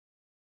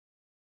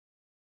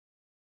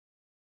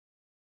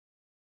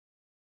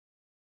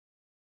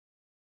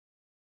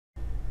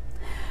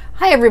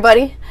Hi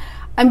everybody.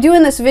 I'm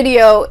doing this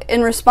video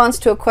in response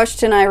to a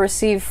question I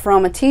received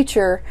from a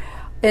teacher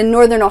in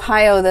Northern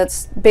Ohio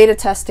that's beta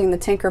testing the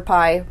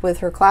TinkerPi with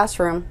her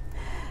classroom.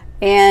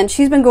 And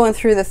she's been going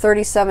through the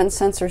 37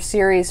 sensor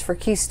series for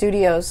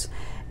Keyestudios,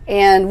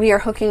 and we are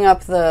hooking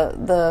up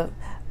the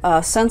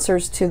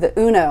sensors to the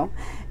Uno.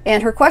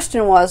 And her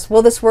question was,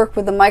 will this work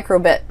with the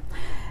Microbit?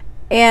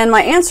 And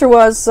my answer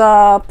was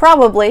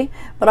probably,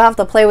 but I'll have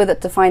to play with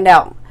it to find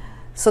out.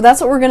 So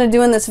that's what we're going to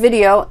do in this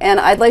video, and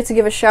I'd like to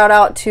give a shout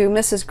out to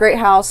Mrs.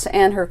 Greathouse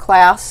and her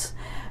class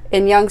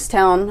in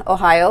Youngstown,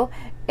 Ohio,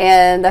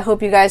 and I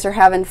hope you guys are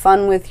having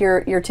fun with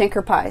your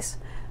TinkerPis.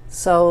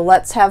 So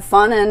let's have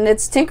fun, and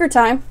it's Tinker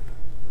time.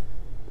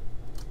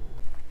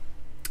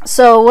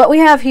 So what we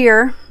have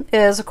here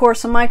is, of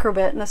course, a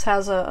Microbit, and this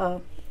has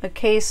a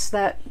case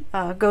that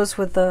goes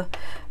with the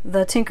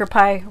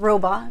TinkerPi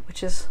robot,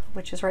 which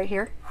is right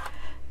here.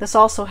 This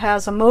also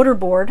has a motor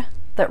board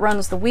that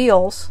runs the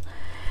wheels,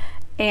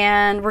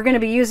 and we're going to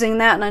be using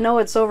that, and I know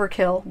it's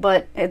overkill,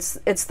 but it's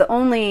the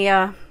only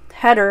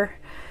header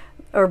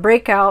or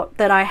breakout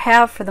that I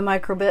have for the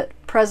Microbit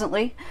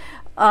presently.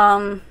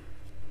 So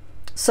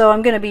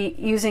I'm going to be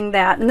using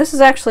that, and this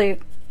is actually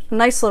a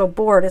nice little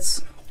board.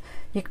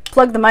 You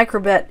plug the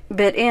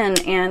Microbit in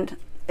and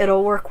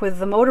it'll work with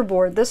the motor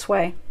board this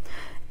way,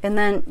 and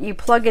then you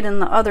plug it in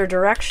the other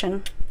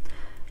direction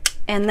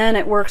and then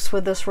it works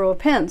with this row of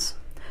pins.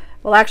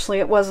 Well, actually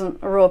it wasn't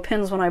a row of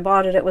pins when I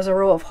bought it, it was a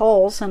row of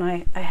holes, and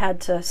I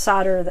had to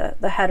solder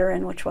the header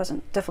in, which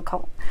wasn't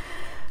difficult.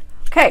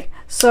 Okay,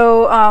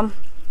 so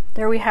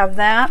there we have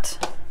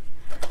that.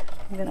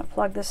 I'm going to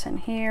plug this in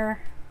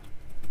here.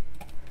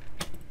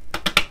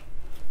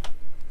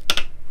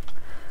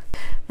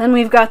 Then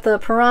we've got the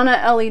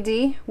Pirahna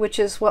LED, which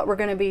is what we're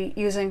going to be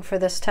using for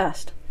this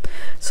test.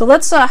 So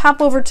let's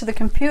hop over to the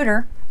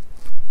computer,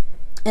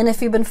 and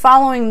if you've been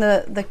following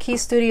the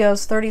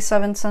Keyestudios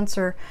 37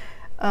 sensor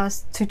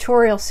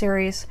tutorial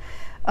series,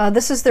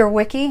 this is their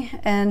wiki,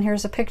 and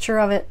here's a picture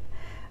of it,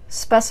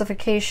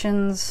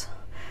 specifications.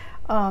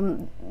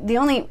 The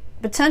only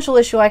potential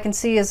issue I can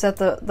see is that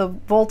the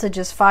voltage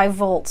is 5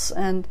 volts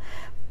and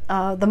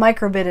the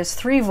Microbit is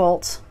 3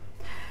 volts,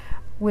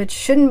 which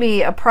shouldn't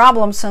be a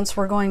problem since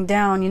we're going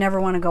down. You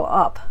never want to go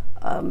up,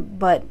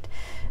 but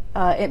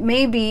it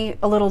may be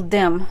a little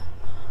dim.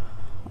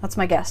 That's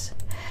my guess.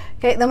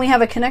 Okay, then we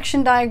have a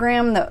connection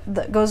diagram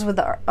that goes with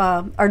the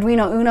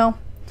Arduino Uno.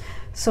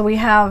 So we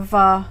have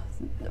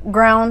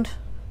ground,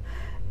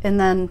 and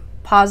then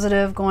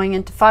positive going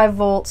into 5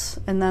 volts,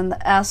 and then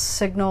the S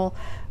signal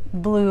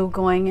blue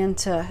going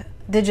into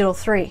digital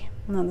 3,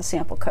 and then the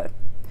sample code.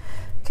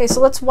 Okay,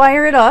 so let's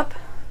wire it up.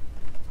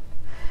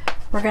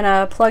 We're going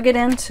to plug it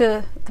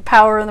into the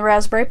power in the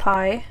Raspberry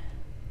Pi.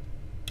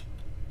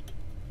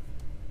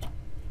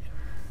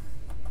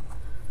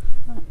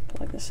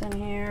 Plug this in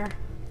here.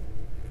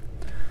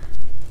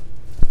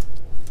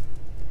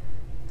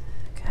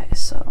 Okay,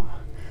 so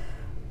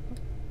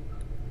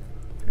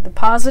the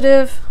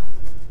positive,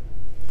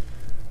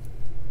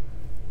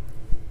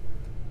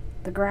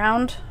 the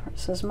ground, it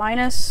says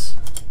minus,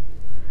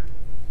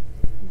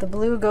 the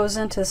blue goes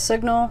into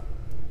signal,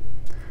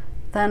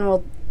 then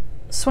we'll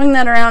swing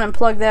that around and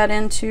plug that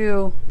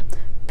into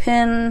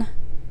pin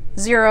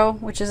 0,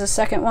 which is the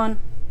second one.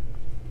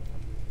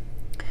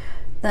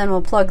 Then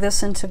we'll plug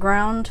this into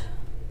ground,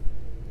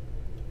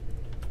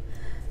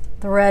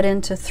 the red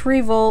into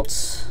 3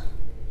 volts.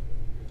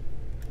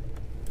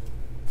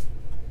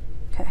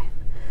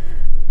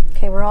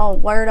 Okay, we're all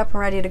wired up and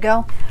ready to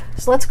go.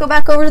 So let's go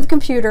back over to the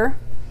computer,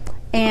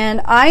 and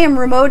I am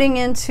remoting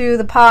into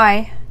the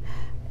Pi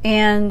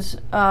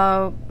and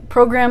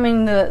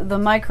programming the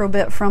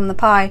Microbit from the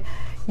Pi.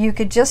 You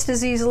could just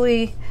as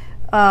easily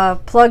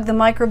plug the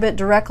Microbit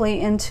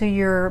directly into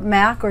your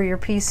Mac or your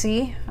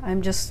PC.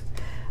 I'm just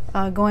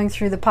going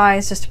through the Pi,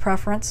 it's just a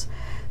preference.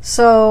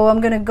 So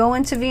I'm going to go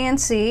into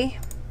VNC,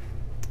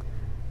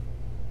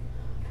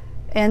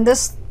 and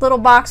this little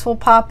box will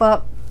pop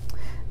up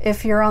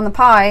if you're on the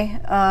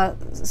Pi,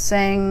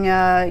 saying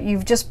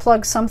you've just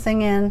plugged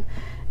something in.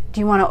 Do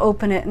you want to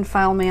open it in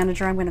File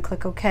Manager? I'm going to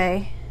click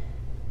OK.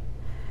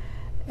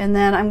 And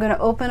then I'm going to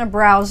open a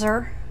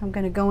browser. I'm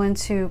going to go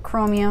into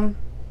Chromium,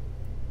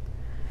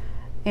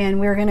 and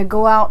we're going to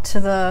go out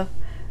to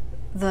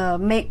the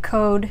Make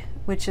Code,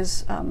 which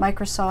is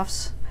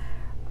Microsoft's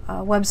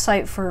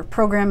website for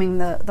programming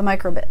the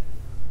Microbit.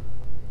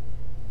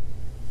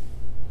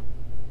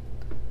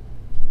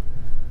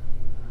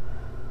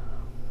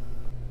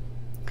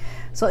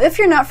 So if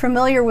you're not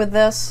familiar with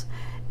this,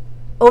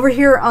 over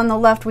here on the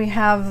left we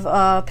have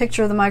a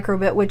picture of the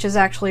Microbit, which is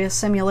actually a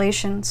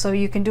simulation, so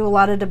you can do a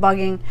lot of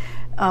debugging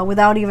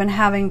without even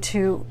having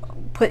to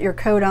put your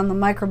code on the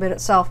Microbit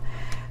itself.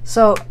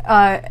 So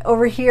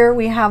over here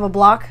we have a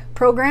block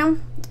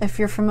program, if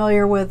you're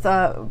familiar with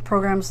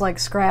programs like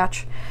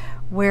Scratch,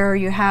 where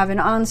you have an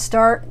on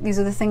start. These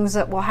are the things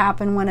that will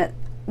happen when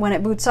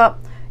it boots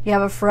up. You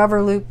have a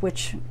forever loop,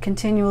 which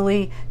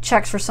continually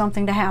checks for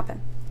something to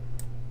happen.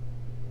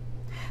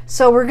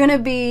 So we're going to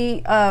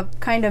be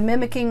kind of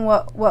mimicking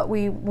what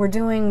we were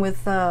doing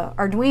with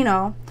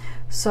Arduino.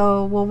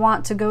 So we'll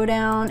want to go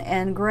down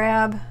and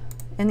grab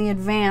in the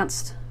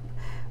advanced,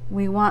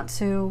 we want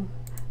to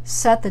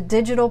set the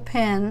digital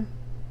pin.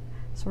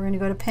 So we're going to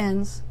go to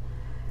pins,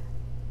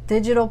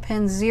 digital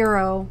pin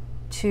 0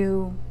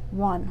 to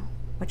 1,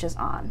 which is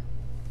on.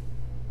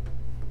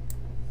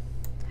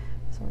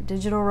 So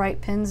digital right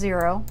pin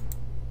 0.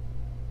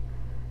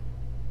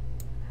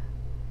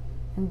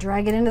 And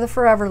drag it into the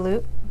forever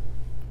loop.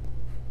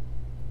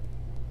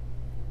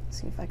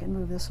 See if I can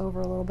move this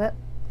over a little bit.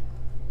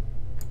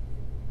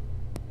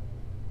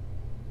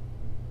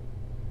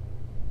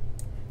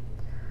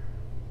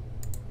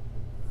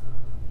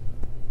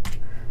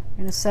 I'm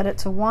going to set it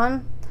to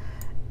 1,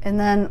 and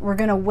then we're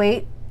going to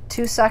wait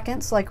 2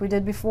 seconds like we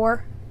did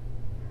before.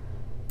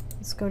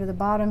 Let's go to the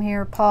bottom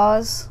here,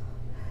 pause.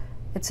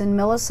 It's in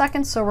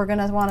milliseconds, so we're going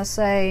to want to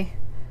say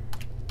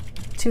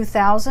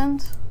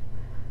 2000.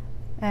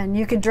 And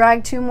you could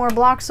drag 2 more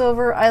blocks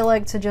over. I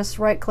like to just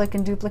right click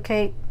and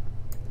duplicate.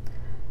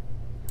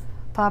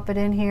 Pop it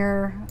in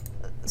here,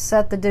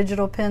 set the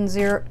digital pin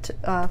 0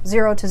 to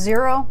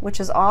 0, which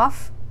is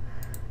off.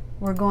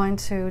 We're going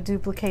to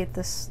duplicate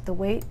the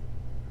weight,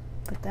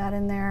 put that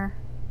in there.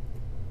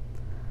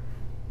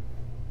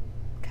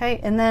 Okay,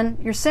 and then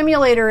your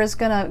simulator is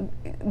going to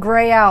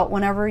gray out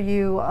whenever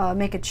you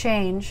make a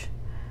change.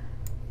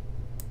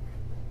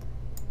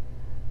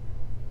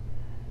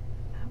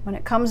 When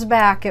it comes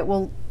back, it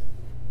will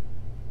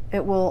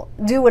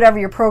do whatever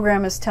your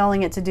program is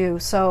telling it to do.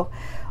 So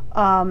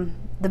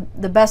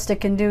the best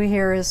it can do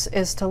here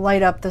is to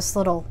light up this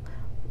little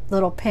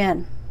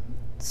pin.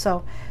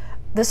 So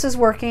this is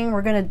working.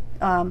 We're gonna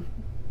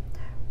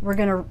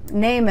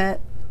name it.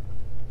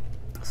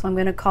 So I'm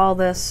gonna call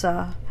this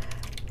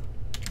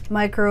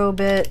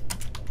Microbit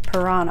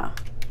Pirahna.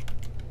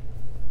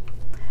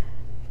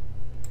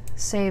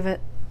 Save it.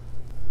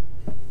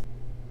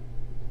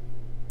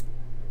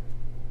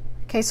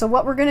 Okay, so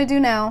what we're going to do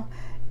now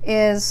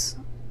is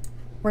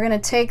we're going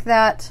to take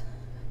that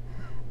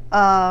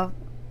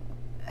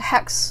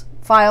hex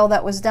file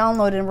that was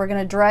downloaded and we're going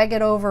to drag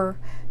it over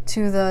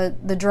to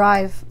the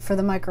drive for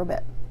the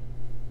Microbit.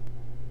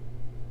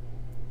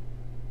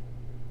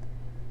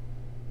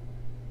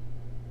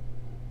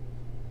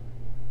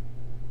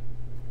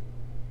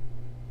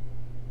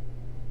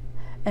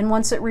 And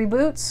once it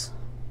reboots,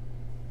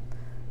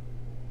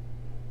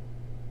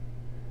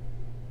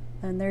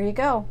 then there you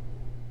go.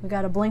 We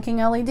got a blinking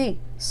LED.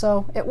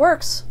 So it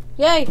works.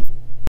 Yay!